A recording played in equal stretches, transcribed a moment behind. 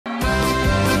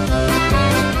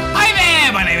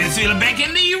Tzvi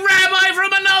Lebetkin, the Rabbi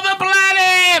from another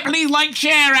planet! Please like,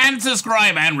 share, and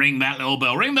subscribe, and ring that little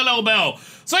bell. Ring the little bell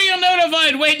so you're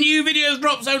notified when new videos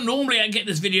drop. So normally I get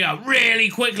this video out really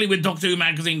quickly when Doctor Who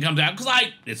magazine comes out, because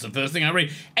it's the first thing I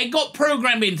read. It got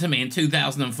programmed into me in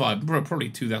 2005, probably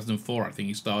 2004, I think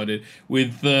he started,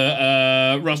 with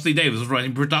Rusty Davies was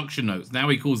writing production notes. Now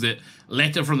he calls it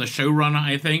Letter from the Showrunner,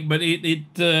 I think, but it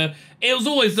was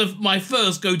always my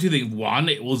first go-to thing. One,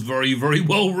 it was very, very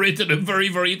well written and very,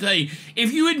 very entertaining.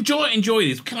 If you enjoy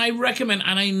this, can I recommend,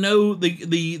 and I know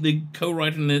the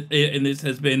co-writer in this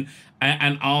has been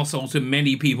an arsehole to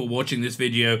many people watching this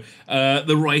video,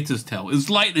 The Writer's Tale.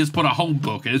 It's like this, but a whole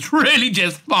book, and it's really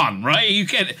just fun, right? You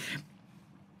get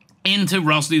into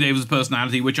Rusty Davies'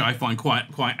 personality, which I find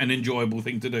quite an enjoyable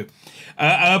thing to do.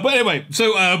 But anyway,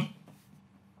 so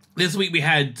this week we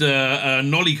had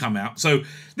Nolly come out. So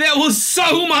there was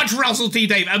so much Russell T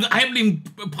Davies. I haven't even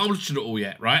published it all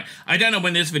yet, right? I don't know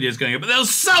when this video is going up, but there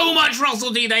was so much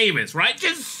Russell T Davies, right?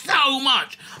 Just so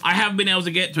much. I haven't been able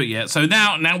to get to it yet. So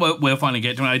now we'll finally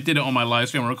get to it. I did it on my live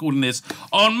stream. I'm recording this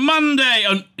on Monday.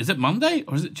 Is it Monday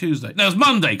or is it Tuesday? No, it's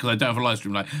Monday because I don't have a live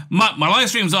stream. My live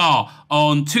streams are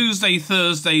on Tuesday,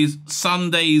 Thursdays,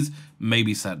 Sundays,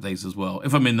 maybe Saturdays as well,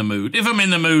 if I'm in the mood. If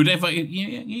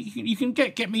you can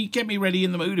get me ready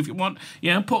in the mood if you want.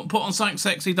 Yeah, put on something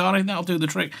sexy, darling. That'll do the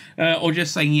trick. Or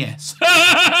just saying yes.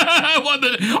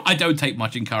 I don't take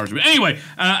much encouragement. Anyway,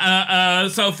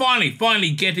 so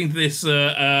finally getting to this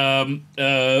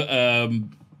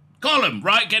column,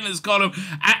 right? Getting this column,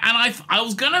 and I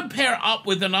was gonna pair it up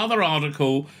with another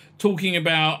article talking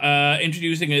about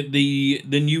introducing the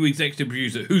new executive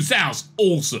producer, who sounds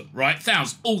awesome, right?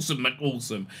 Sounds awesome,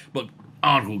 but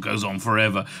article goes on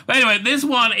forever. But anyway, this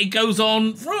one, it goes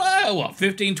on for,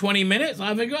 15, 20 minutes?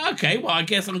 I think, okay, well, I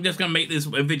guess I'm just going to make this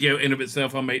a video in of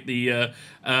itself. I'll make the,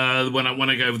 when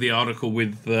I go over the article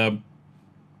with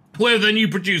where the new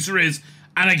producer is.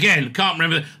 And again, can't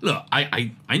remember. Look,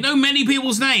 I know many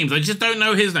people's names. I just don't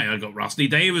know his name. I got Rusty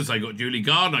Davies, I got Julie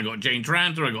Gardner, I got Jane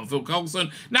Tranter, I got Phil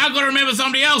Coulson. Now I've got to remember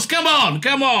somebody else. Come on.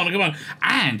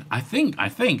 And I think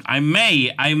I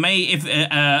may if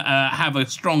have a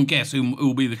strong guess who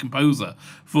will be the composer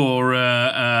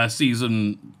for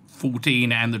season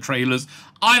 14 and the trailers.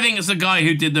 I think it's the guy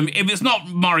who did them. If it's not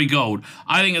Murray Gold,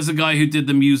 I think it's the guy who did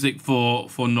the music for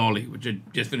Nolly, which I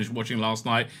just finished watching last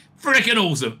night. Freaking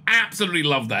awesome. Absolutely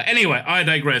love that. Anyway, I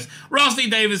digress. Rusty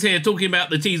Davies here talking about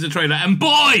the teaser trailer, and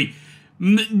boy,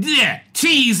 yeah,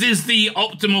 tease is the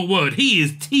optimal word. He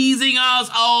is teasing us.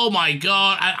 Oh my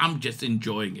God. I'm just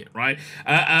enjoying it, right?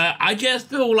 I just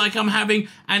feel like I'm having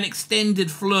an extended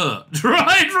flirt,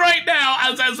 right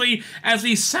now, as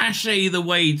we sashay the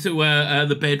way to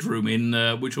the bedroom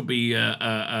in which will be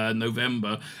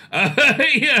November, and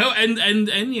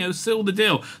seal the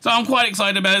deal. So I'm quite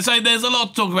excited about it. So there's a lot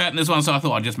to talk about in this one, so I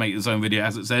thought I'd just make this own video,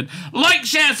 as it said. Like,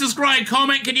 share, subscribe,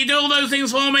 comment. Can you do all those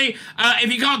things for me?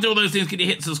 If you can't do all those things, can you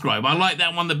hit subscribe? I like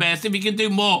that one the best. If you can do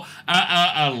more,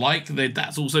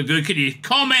 that's also good. Can you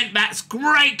comment? That's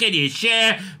great. Can you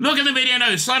share? Look at the video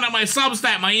notes. Sign up my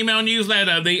Substack, my email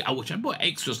newsletter, which I put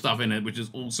extra stuff in it, which is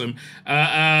awesome.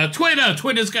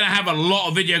 Twitter's going to have a lot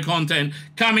of video content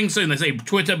coming soon. They say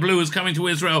Twitter Blue is coming to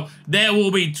Israel. There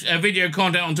will be video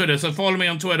content on Twitter, so follow me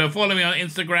on Twitter, follow me on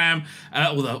Instagram,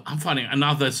 although I'm finding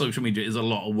another social media is a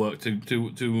lot of work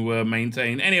to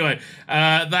maintain. Anyway,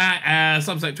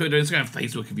 Substack, Twitter, Instagram,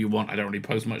 Facebook if you want. I don't really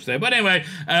post much there, but anyway,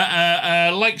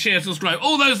 like, share, subscribe,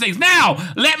 all those things. Now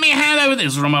let me hand over.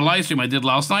 This from a live stream I did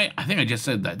last night. I think I just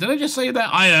said that. Did I just say that?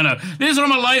 I don't know. This is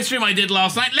from a live stream I did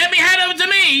last night. Let me hand over to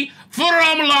me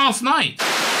from last night.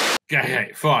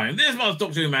 Okay, fine. This month's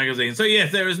Doctor Who magazine. So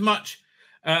yes, there is much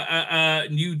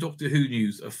new Doctor Who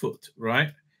news afoot,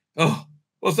 right? Oh,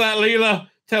 what's that, Leela?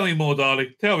 Tell me more,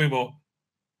 darling. Tell me more.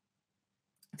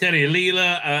 Tell you,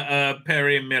 Leela,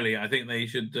 Perry and Millie, I think they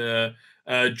should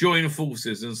join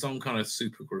forces in some kind of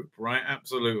super group, right?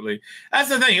 Absolutely. That's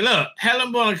the thing. Look,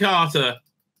 Helen Bonham Carter,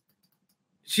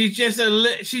 she's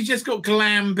just got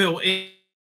glam built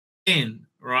in,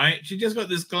 right? She just got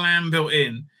this glam built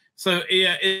in. So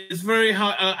yeah, it's very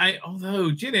hard. Although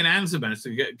Gillian Anderson managed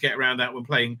to get around that when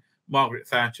playing Margaret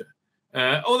Thatcher.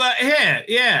 Although here,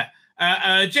 yeah,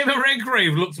 Gemma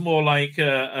Redgrave looks more like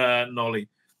Nolly.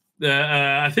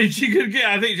 I think she could get.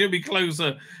 I think she'll be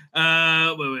closer.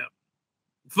 Where we are.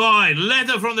 Fine.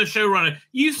 Letter from the showrunner.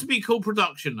 Used to be called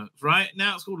production notes, right?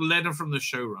 Now it's called letter from the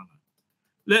showrunner.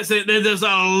 Let's say there's a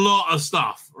lot of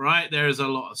stuff, right? There is a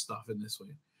lot of stuff in this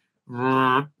one.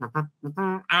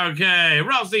 Okay,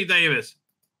 Rusty Davies.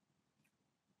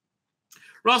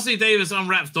 Rusty Davies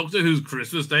unwraps Doctor Who's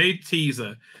Christmas Day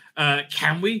teaser.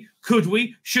 Can we? Could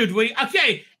we? Should we?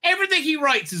 Okay, Everything he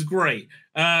writes is great.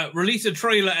 Release a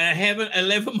trailer at HeGeffen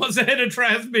 11 months ahead of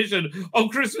transmission on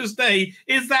Christmas Day.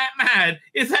 Is that mad?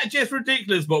 Is that just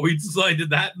ridiculous? But we decided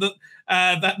that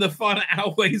the fun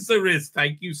outweighs the risk.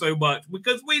 Thank you so much.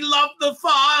 Because we love the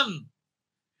fun.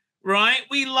 Right?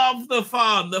 We love the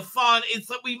fun. The fun is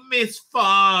that we miss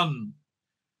fun.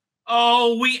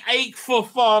 Oh, we ache for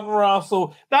fun,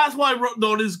 Russell. That's why Rock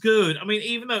Nod is good. I mean,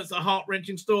 even though it's a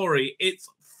heart-wrenching story, it's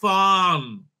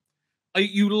fun.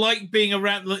 You like being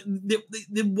around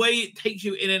the way it takes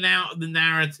you in and out of the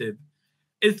narrative.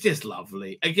 It's just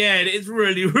lovely. Again, it's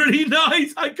really, really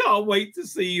nice. I can't wait to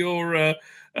see your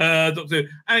Doctor Who.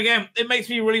 And again, it makes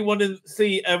me really want to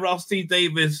see a Russ T.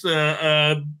 Davies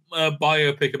biopic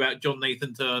about John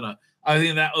Nathan Turner. I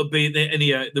think that would be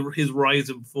his rise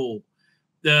and fall.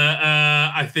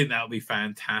 I think that would be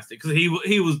fantastic because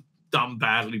he was done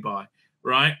badly by.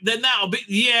 Right, then that'll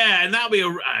be and that'll be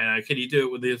I know, can you do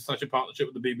it with such a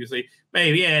partnership with the BBC?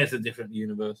 Maybe, yeah, it's a different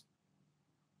universe.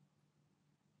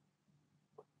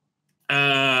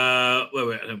 Where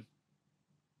we're at him.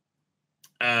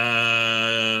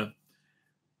 At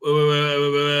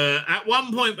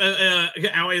one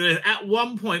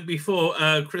point before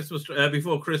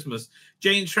Christmas,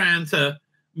 Jane Tranter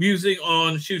musing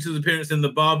on Shooter's appearance in the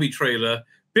Barbie trailer.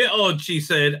 Bit odd, she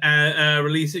said,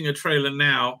 releasing a trailer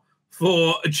now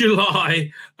for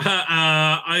July.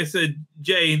 I said,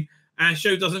 Jane, our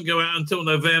show doesn't go out until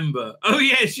November. Oh,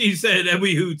 yes, she said, and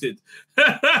we hooted.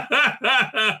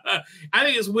 I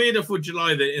think it's weirder for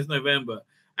July than it is November.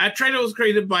 Our trailer was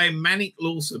created by Manick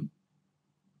Lawson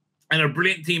and a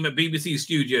brilliant team at BBC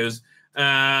Studios,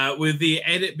 with the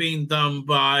edit being done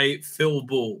by Phil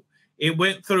Ball. It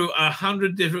went through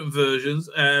 100 different versions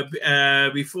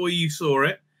before you saw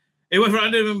it. It went for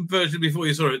 100 different versions before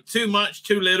you saw it. Too much,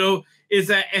 too little. Is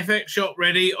that FX shot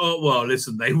ready? Oh, well,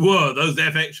 listen, they were. Those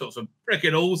FX shots are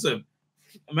freaking awesome.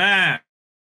 Man.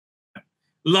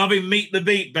 Loving Meet the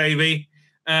Beat, baby.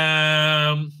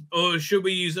 Or should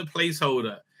we use a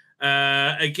placeholder?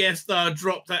 A guest star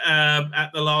dropped at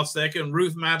the last second.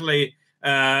 Ruth Madley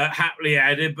happily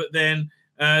added, but then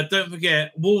don't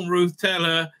forget, warn Ruth, tell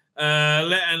her,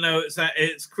 let her know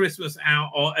it's Christmas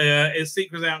out, or it's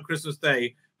Secrets out on Christmas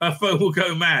Day. Her phone will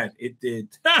go mad. It did.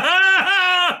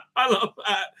 I love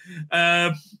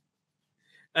that.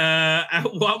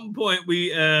 At one point,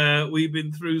 we've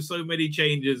been through so many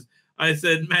changes. I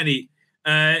said, Manny,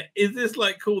 is this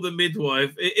like Call the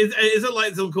Midwife? Is it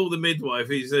like some Call the Midwife?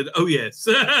 He said, oh, yes.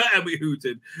 And we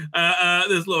hooted.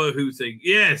 There's a lot of hooting.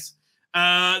 Yes.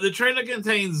 The trailer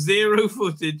contains zero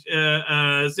footage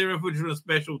from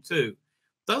Special 2.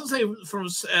 Doesn't say from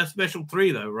Special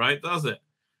 3, though, right? Does it?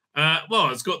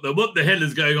 Well, it's got what the hell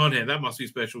is going on here? That must be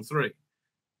Special 3.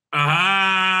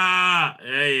 Aha!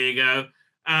 There you go.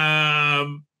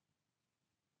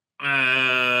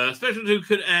 Special 2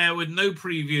 could air with no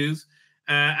previews,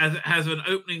 as it has an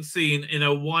opening scene in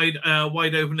a wide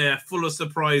open air full of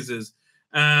surprises,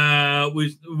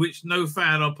 which no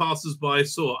fan or passers-by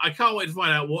saw. I can't wait to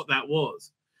find out what that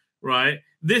was. Right?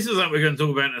 This is what we're going to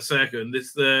talk about in a second.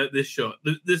 This shot.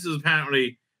 This is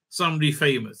apparently somebody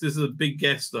famous. This is a big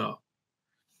guest star.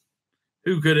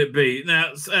 Who could it be?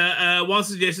 Now, one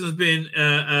suggestion has been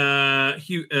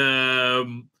Hugh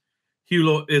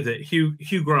Lloyd. Is it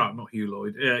Hugh Grant? Not Hugh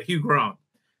Lloyd. Hugh Grant.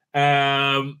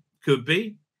 Could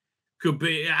be.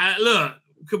 Look,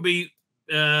 could be.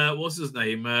 What's his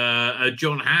name?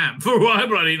 John Hamm. For what I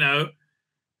bloody know.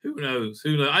 Who knows?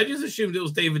 I just assumed it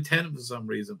was David Tennant for some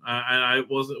reason, and I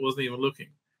wasn't even looking.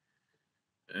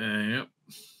 Yep.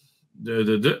 Where is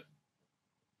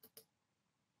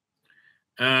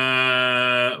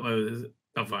it?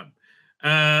 Oh, fine.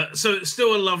 So it's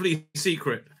still a lovely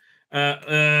secret.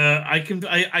 I can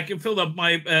feel that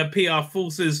my PR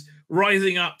forces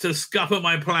rising up to scupper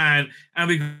my plan, and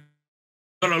we've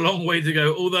got a long way to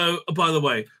go. Although, by the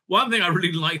way, one thing I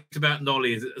really liked about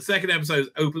Nolly is that the second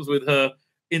episode opens with her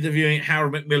interviewing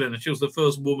Harold Macmillan, and she was the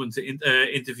first woman to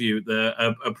interview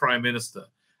a prime minister.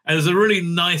 And there's a really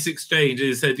nice exchange.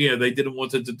 He said, yeah, they didn't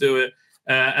want her to do it.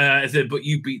 I said, but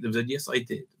you beat them. I said, yes, I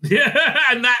did. Yeah,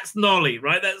 and that's Nolly,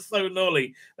 right? That's so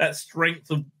Nolly. That strength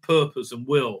of purpose and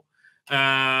will.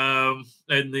 And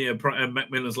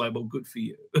Macmillan's like, well, good for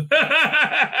you.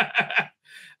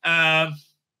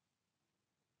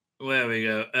 Where we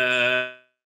go.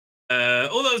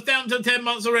 Although it's down to 10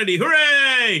 months already.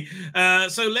 Hooray!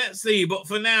 So let's see. But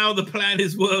for now, the plan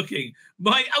is working.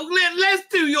 Let's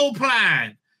do your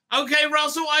plan. Okay,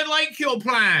 Russell, I like your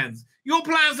plans. Your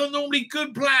plans are normally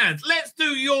good plans. Let's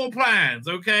do your plans,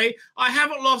 okay? I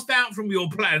haven't lost out from your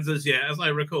plans as yet, as I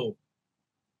recall.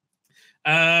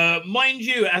 Mind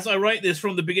you, as I write this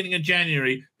from the beginning of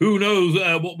January, who knows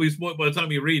what we spoiled by the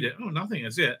time you read it? Oh, nothing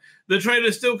as yet. The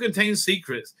trailer still contains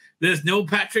secrets. There's Neil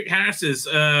Patrick Harris's.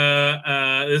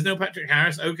 There's Neil Patrick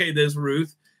Harris. Okay, there's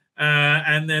Ruth,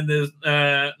 and then there's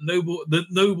the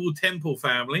Noble Temple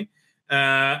family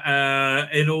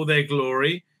in all their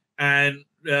glory, and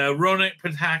Ronak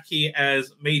Pataki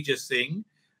as Major Singh.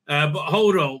 But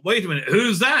hold on, wait a minute.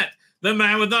 Who's that? The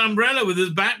man with the umbrella with his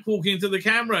back walking to the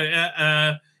camera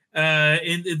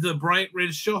in the bright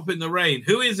red shop in the rain.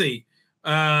 Who is he?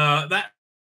 That's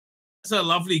a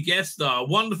lovely guest star.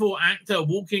 Wonderful actor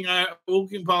walking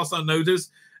past unnoticed.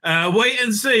 Wait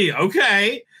and see.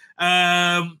 Okay.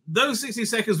 Those 60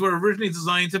 seconds were originally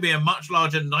designed to be a much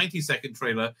larger 90-second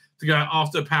trailer to go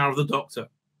after Power of the Doctor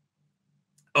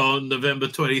on November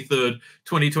 23rd,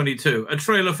 2022. A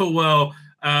trailer for, well,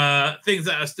 things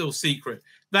that are still secret.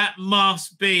 That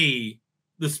must be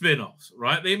the spin-offs,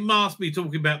 right? They must be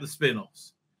talking about the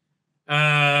spin-offs,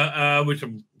 which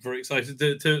I'm very excited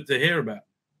to hear about.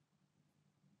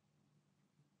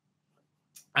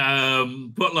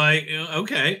 But like,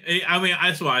 okay, I mean,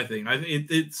 that's what I think. I think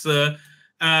it's but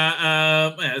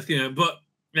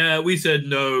we said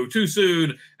no too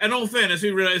soon. And in all fairness,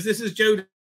 we realized this is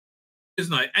Jodie's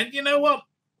night. And you know what?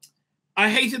 I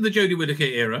hated the Jodie Whittaker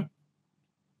era.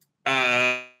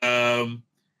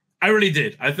 I really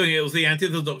did. I think it was the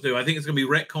antithesis Doctor Who. I think it's going to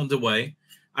be retconned away.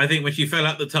 I think when she fell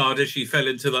out the TARDIS, she fell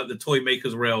into like the toy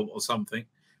maker's realm or something,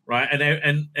 right?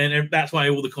 And that's why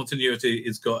all the continuity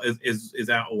is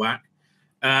out of whack.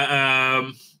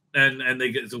 And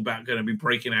it's about going to be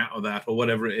breaking out of that or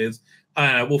whatever it is.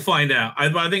 We'll find out. I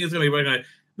think it's going to be breaking out.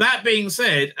 That being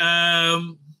said,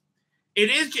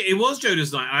 it was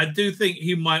Jodie's night. I do think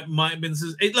he might have been.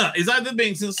 Look, he's either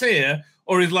being sincere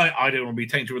or he's like, I don't want to be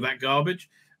tainted with that garbage.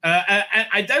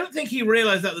 I don't think he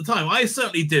realized at the time. I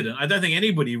certainly didn't. I don't think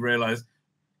anybody realized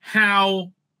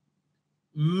how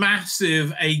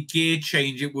massive a gear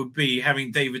change it would be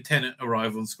having David Tennant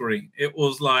arrive on screen. It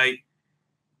was like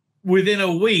within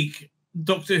a week,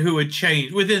 Doctor Who had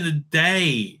changed. Within a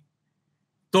day,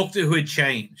 Doctor Who had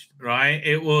changed, right?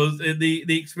 It was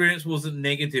the experience wasn't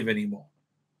negative anymore.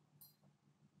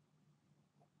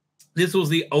 This was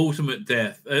the ultimate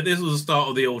death. This was the start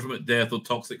of the ultimate death of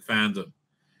toxic fandom.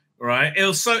 Right, it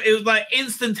was like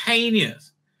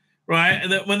instantaneous, right?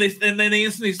 And that then they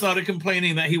instantly started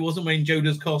complaining that he wasn't wearing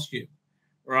Jodie's costume,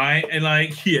 right? And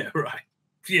like, yeah, right,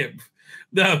 yeah,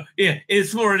 no, yeah,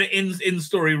 it's for an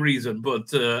in-story reason,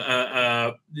 but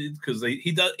because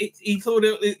he thought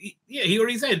he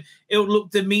already said it would look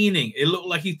demeaning. It looked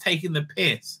like he's taking the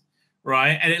piss,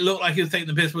 right? And it looked like he was taking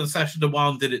the piss when Sacha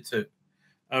Dhawan did it too.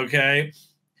 Okay.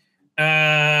 But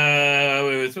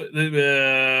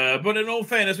in all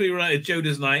fairness, we were at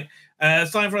Jodie's night.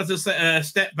 It's time for us to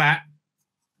step back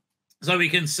so we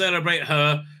can celebrate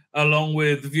her along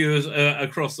with viewers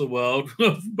across the world.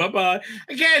 Bye-bye.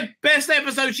 Again, best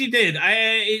episode she did.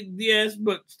 Yes,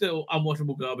 but still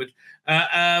unwatchable garbage.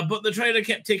 But the trailer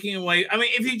kept ticking away. I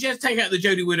mean, if you just take out the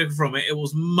Jodie Whittaker from it, it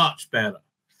was much better.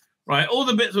 Right? All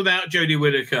the bits without Jodie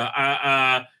Whittaker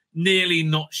are nearly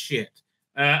not shit.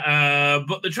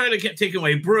 But the trailer kept ticking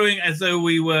away, brewing as though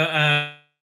we were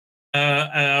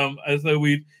as though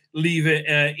we'd leave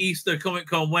it Easter Comic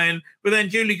Con when, but then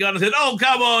Julie Garner said, "Oh,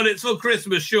 come on, it's for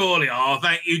Christmas, surely." Oh,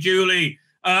 thank you, Julie.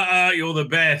 You're the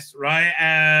best, right?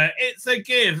 It's a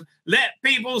gift. Let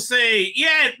people see.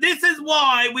 Yeah, this is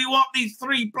why we want these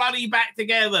three bloody back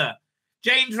together.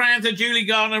 Jane Tranter, Julie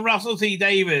Garner, Russell T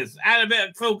Davies. Add a bit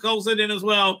of Phil Coulson in as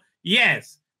well.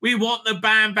 Yes. We want the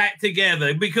band back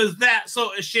together because that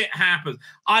sort of shit happens.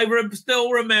 I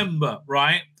still remember,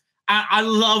 right? I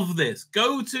love this.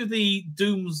 Go to the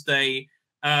Doomsday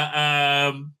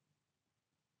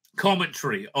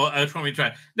commentary or commentary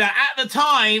track. Now, at the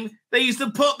time, they used to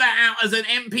put that out as an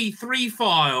MP3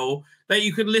 file that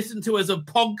you could listen to as a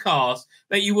podcast,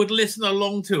 that you would listen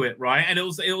along to it, right? And it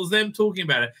was them talking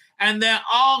about it, and they're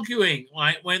arguing,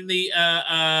 like when the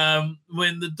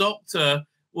Doctor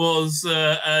was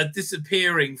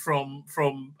disappearing from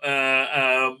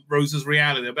Rosa's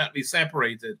reality, about to be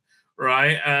separated,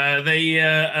 right?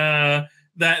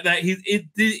 Did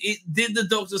the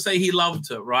Doctor say he loved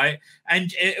her, right?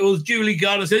 And it was Julie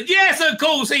Garner said, yes, of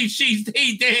course he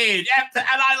did, and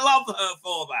I love her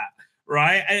for that,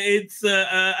 right? It's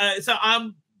so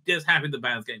I'm just happy the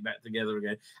band's getting back together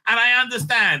again, and I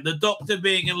understand the Doctor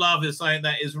being in love is something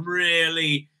that is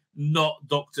really not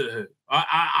Doctor Who.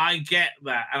 I get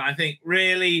that, and I think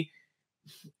really,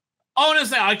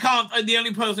 honestly, I can't. The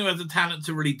only person who has the talent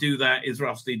to really do that is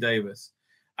Russell T Davies.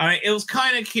 I mean, it was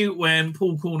kind of cute when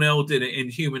Paul Cornell did it in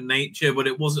Human Nature, but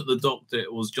it wasn't the Doctor;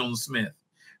 it was John Smith,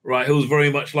 right? Who was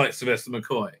very much like Sylvester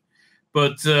McCoy.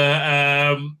 But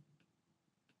yeah,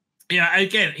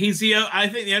 again, he's the. I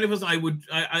think the only person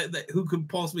who could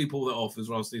possibly pull that off is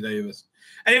Rusty Davis.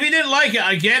 And if he didn't like it,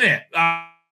 I get it.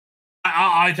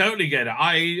 I totally get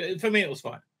it. For me, it was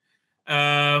fine.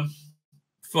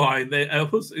 Fine.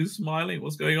 Who's smiling?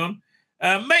 What's going on?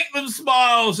 Make them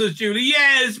smile, says Julie.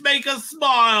 Yes, make us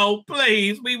smile,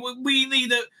 please. We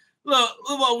need a look.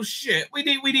 Oh shit, we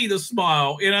need a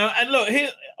smile, you know. And look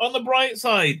here on the bright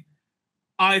side,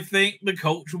 I think the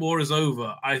culture war is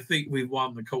over. I think we've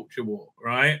won the culture war.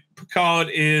 Right? Picard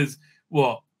is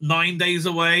what 9 days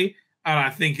away, and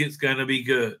I think it's going to be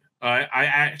good. I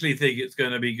actually think it's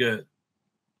going to be good.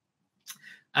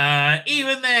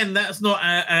 Even then, that's not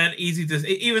an easy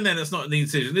decision. Even then, that's not an easy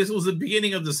decision. This was the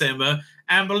beginning of December,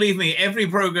 and believe me, every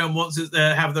program wants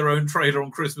to have their own trailer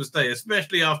on Christmas Day,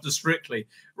 especially after Strictly.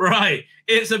 Right?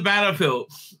 It's a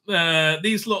battlefield.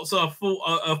 These slots are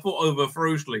fought over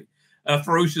ferociously.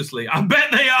 I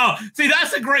bet they are. See,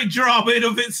 that's a great drama in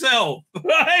of itself,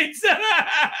 right?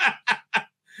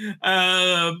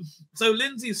 So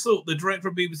Lindsay Salt, the director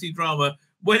of BBC drama,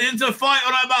 went into a fight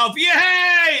on her mouth.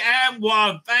 Yay! And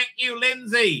won. Thank you,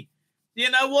 Lindsay. You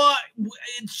know what?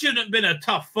 It shouldn't have been a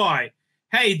tough fight.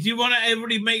 Hey, do you want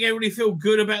to make everybody feel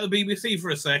good about the BBC for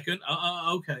a second?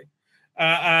 Okay.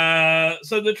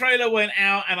 So the trailer went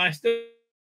out, and I still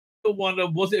wonder,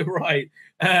 was it right?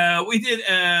 We did.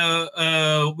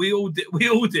 We all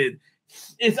did.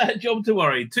 Is that a job to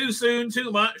worry? Too soon?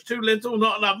 Too much? Too little?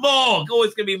 Not enough? More?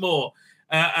 Always gonna be more.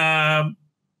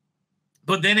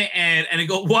 But then it aired, and it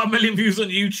got 1 million views on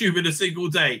YouTube in a single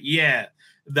day. Yeah,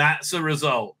 that's a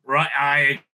result, right?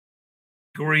 I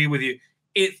agree with you.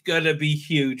 It's gonna be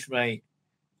huge, mate.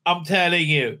 I'm telling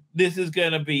you, this is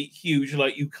gonna be huge,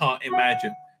 like you can't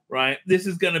imagine. Right? This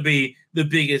is going to be the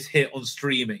biggest hit on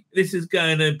streaming. This is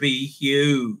going to be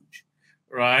huge,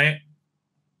 right?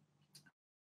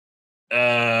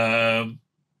 It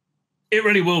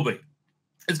really will be.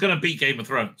 It's going to beat Game of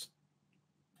Thrones.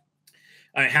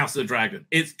 House of the Dragon.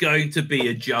 It's going to be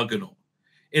a juggernaut.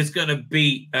 It's going to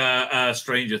beat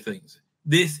Stranger Things.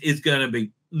 This is going to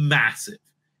be massive.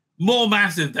 More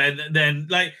massive than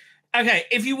like, okay,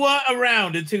 if you weren't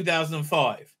around in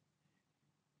 2005,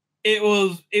 it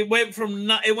went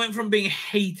from being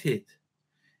hated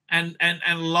and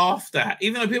laughed at,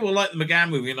 even though people liked the McGann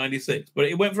movie in '96, but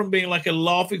it went from being like a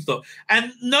laughing stock,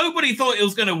 and nobody thought it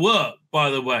was going to work,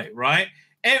 by the way, right?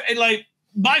 Like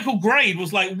Michael Grade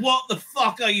was like, what the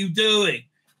fuck are you doing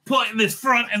putting this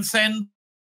front and center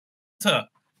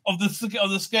of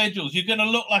the schedules? You're going to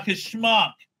look like a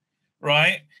schmuck,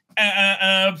 right?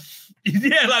 Yeah,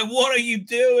 like what are you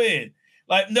doing?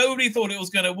 Like nobody thought it was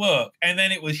going to work, and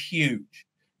then it was huge,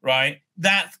 right?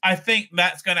 I think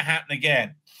that's going to happen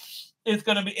again.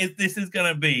 This is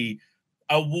going to be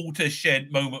a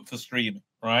watershed moment for streaming,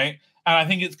 right? And I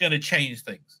think it's going to change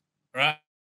things, right?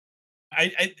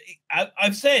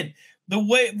 I've said for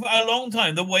a long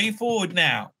time, the way forward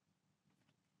now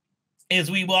is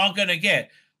we are going to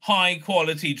get high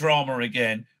quality drama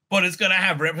again, but it's going to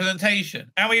have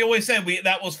representation. And we always said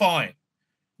that was fine.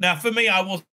 Now, for me, I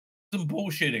wasn't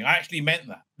bullshitting. I actually meant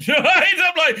that. I'm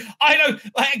like, I know,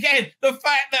 like, again, the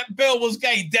fact that Bill was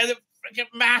gay doesn't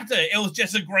freaking matter. It was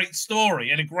just a great story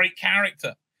and a great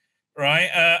character, right?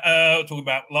 Talking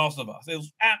about Last of Us. It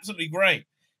was absolutely great,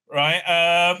 right?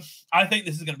 I think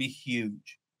this is going to be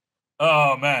huge.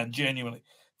 Oh, man, genuinely.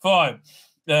 Fine.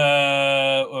 What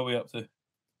are we up to?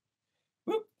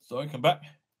 Whoop, sorry, come back.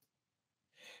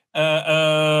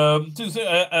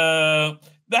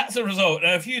 That's a result.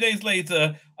 A few days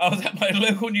later, I was at my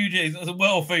local newsagent as a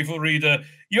well-faithful reader.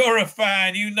 You're a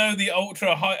fan. You know the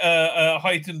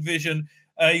heightened vision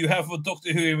you have for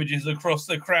Doctor Who images across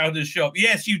the crowded shop.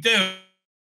 Yes, you do.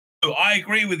 I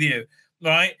agree with you,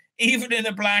 right? Even in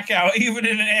a blackout, even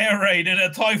in an air raid, in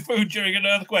a typhoon during an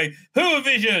earthquake. Who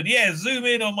vision? Yeah, zoom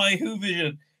in on my Who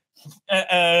vision.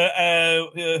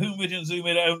 Who vision, zoom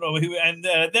in. I don't know who. And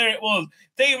there it was.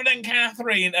 David and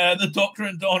Catherine, the Doctor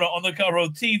and Donna on the cover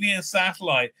of TV and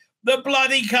Satellite. The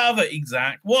bloody cover,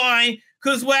 exact. Why?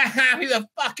 Because we're happy to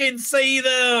fucking see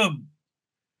them.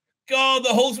 God, the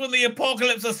Horsemen of the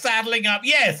Apocalypse are saddling up.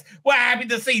 Yes, we're happy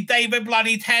to see David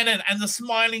bloody Tennant and the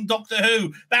smiling Doctor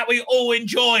Who that we all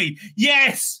enjoyed.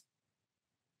 Yes.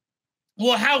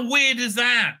 Well, how weird is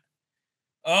that?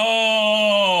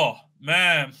 Oh,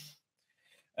 man.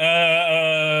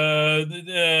 The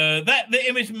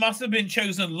image must have been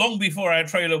chosen long before our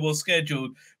trailer was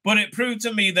scheduled, but it proved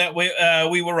to me that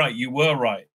we were right. You were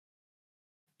right.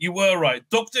 You were right.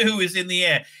 Doctor Who is in the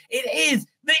air. It is.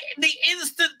 The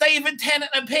instant David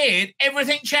Tennant appeared,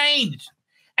 everything changed.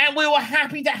 And we were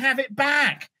happy to have it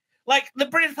back. Like, the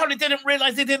British public didn't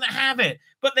realise they didn't have it,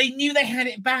 but they knew they had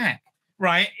it back,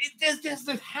 right? There's just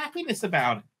this happiness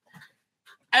about it.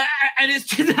 And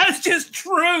that's just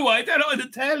true. I don't know what to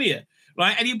tell you,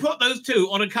 right? And you put those two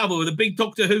on a cover with a big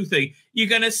Doctor Who thing, you're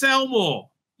going to sell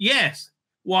more. Yes.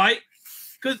 Why?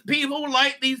 Because people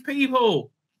like these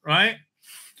people, right?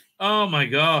 Oh, my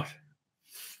gosh.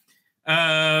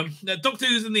 Doctor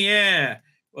Who's in the air.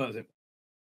 What is it?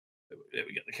 There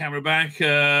we get the camera back.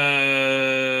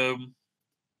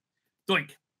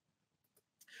 Doink.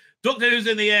 Doctor Who's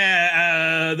in the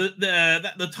air.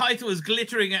 The title is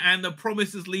glittering and the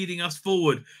promise is leading us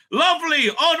forward. Lovely.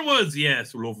 Onwards.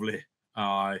 Yes, lovely.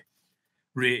 Aye.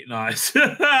 Really nice.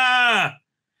 Yeah,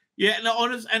 no,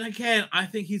 honest. And again, I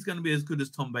think he's going to be as good as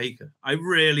Tom Baker. I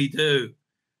really do.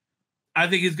 I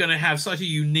think he's going to have such a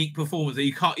unique performance that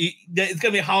it's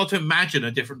going to be hard to imagine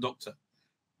a different Doctor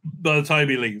by the time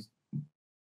he leaves.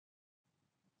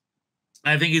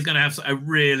 I think he's going to have a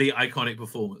really iconic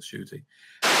performance, Shooty.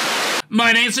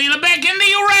 My name's Tzvi Lebetkin,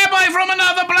 the Rabbi from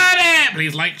another planet.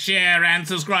 Please like, share, and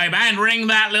subscribe, and ring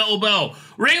that little bell.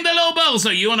 Ring the little bell so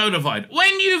you are notified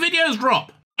when new videos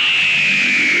drop.